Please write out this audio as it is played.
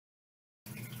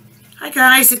Hi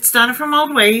guys, it's Donna from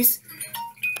Old Ways,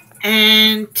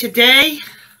 and today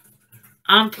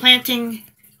I'm planting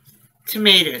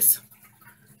tomatoes,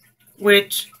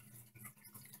 which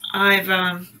I've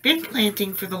been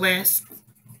planting for the last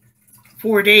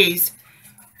 4 days,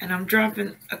 and I'm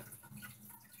dropping a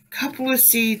couple of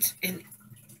seeds in.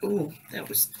 Ooh, that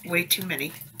was way too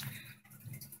many.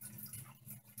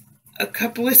 A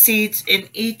couple of seeds in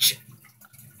each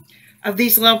of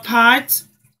these little pods,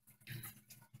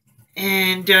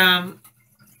 and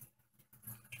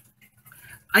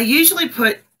I usually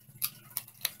put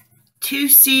 2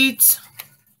 seeds,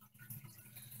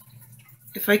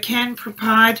 if I can, per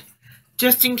pod,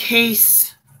 just in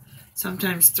case.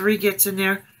 Sometimes 3 gets in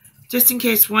there, just in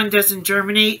case one doesn't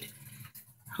germinate.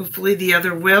 Hopefully the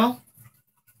other will.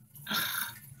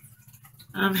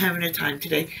 I'm having a time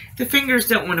today. The fingers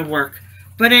don't want to work.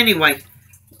 But anyway,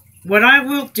 what I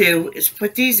will do is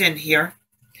put these in here,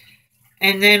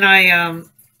 and then I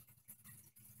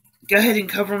go ahead and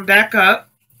cover them back up.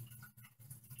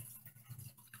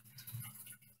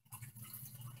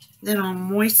 Then I'll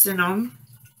moisten them,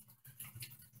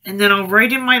 and then I'll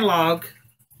write in my log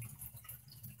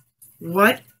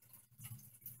what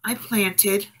I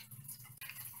planted.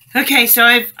 Okay, so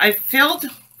I've filled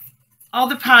all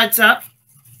the pods up,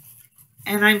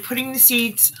 and I'm putting the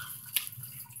seeds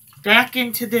back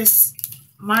into this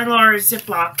Mylar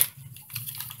Ziploc.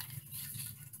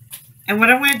 And what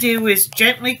I'm going to do is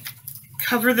gently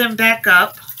cover them back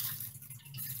up.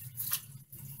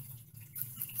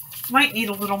 Might need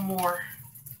a little more.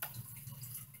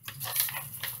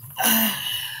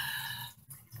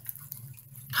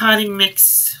 Potting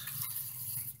mix.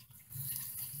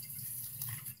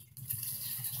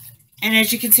 And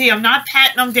as you can see, I'm not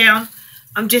patting them down.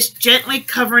 I'm just gently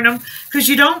covering them, because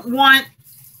you don't want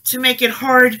to make it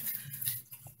hard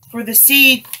for the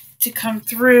seed to come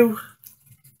through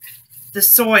the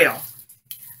soil.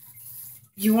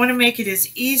 You want to make it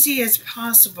as easy as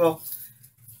possible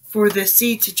for the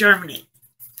seed to germinate.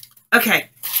 Okay,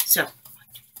 so 1,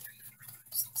 2, 3, 4,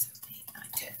 5, 6, 7, 8, 9,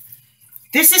 10.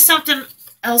 This is something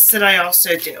else that I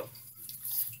also do.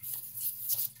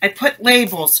 I put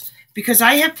labels, because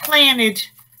I have planted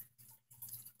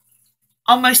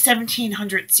almost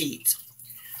 1,700 seeds.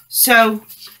 So,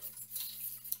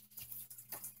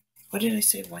 what did I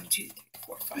say? 1, 2, 3,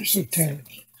 4, 5, 6, 7, 8, 9,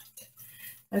 10.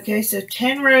 Okay, so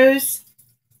 10 rows.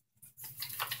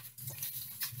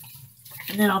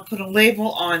 And then I'll put a label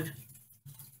on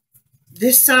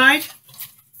this side.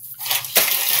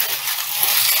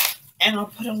 And I'll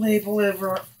put a label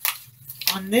over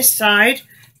on this side,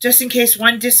 just in case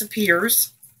one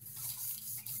disappears.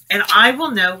 And I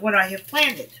will know what I have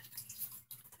planted.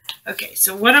 Okay,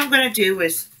 so what I'm going to do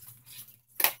is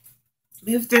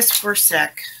move this for a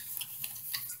sec.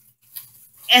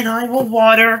 And I will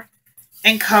water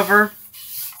and cover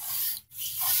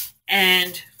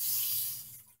and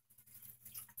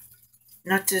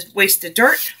not to waste the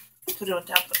dirt. Put it on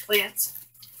top of the plants.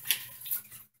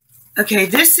 Okay,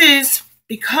 this is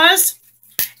because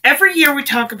every year we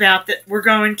talk about that we're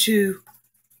going to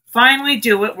finally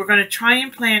do it. We're going to try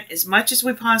and plant as much as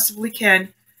we possibly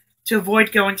can to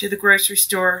avoid going to the grocery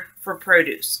store for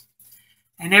produce.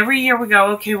 And every year we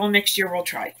go, okay, well, next year we'll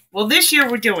try. Well, this year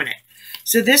we're doing it.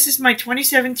 So this is my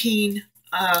 2017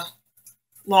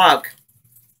 log.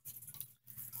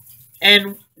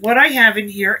 And what I have in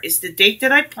here is the date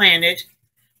that I planted,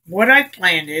 what I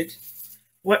planted,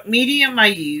 what medium I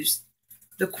used,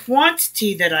 the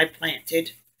quantity that I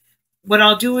planted. What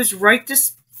I'll do is write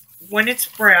this when it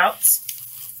sprouts.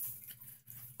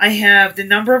 I have the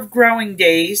number of growing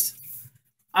days.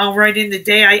 I'll write in the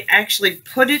day I actually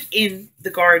put it in the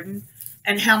garden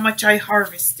and how much I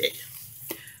harvested.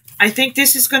 I think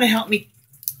this is going to help me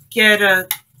get a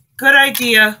good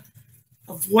idea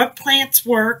of what plants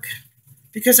work,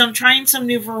 because I'm trying some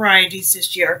new varieties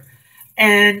this year,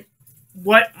 and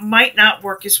what might not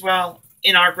work as well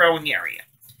in our growing area.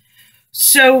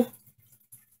 So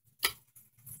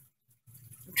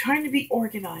I'm trying to be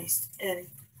organized, and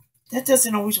that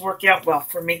doesn't always work out well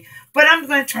for me, but I'm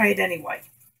going to try it anyway.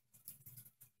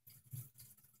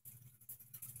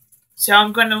 So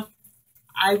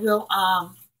I will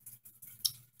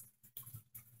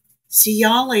see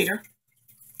y'all later,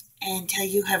 and tell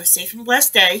you have a safe and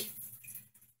blessed day,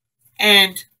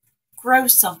 and grow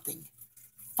something.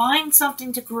 Find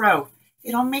something to grow.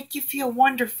 It'll make you feel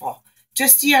wonderful.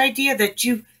 Just the idea that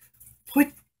you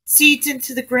put seeds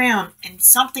into the ground and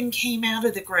something came out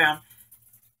of the ground.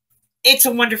 It's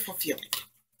a wonderful feeling.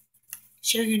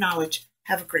 Share your knowledge.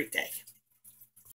 Have a great day.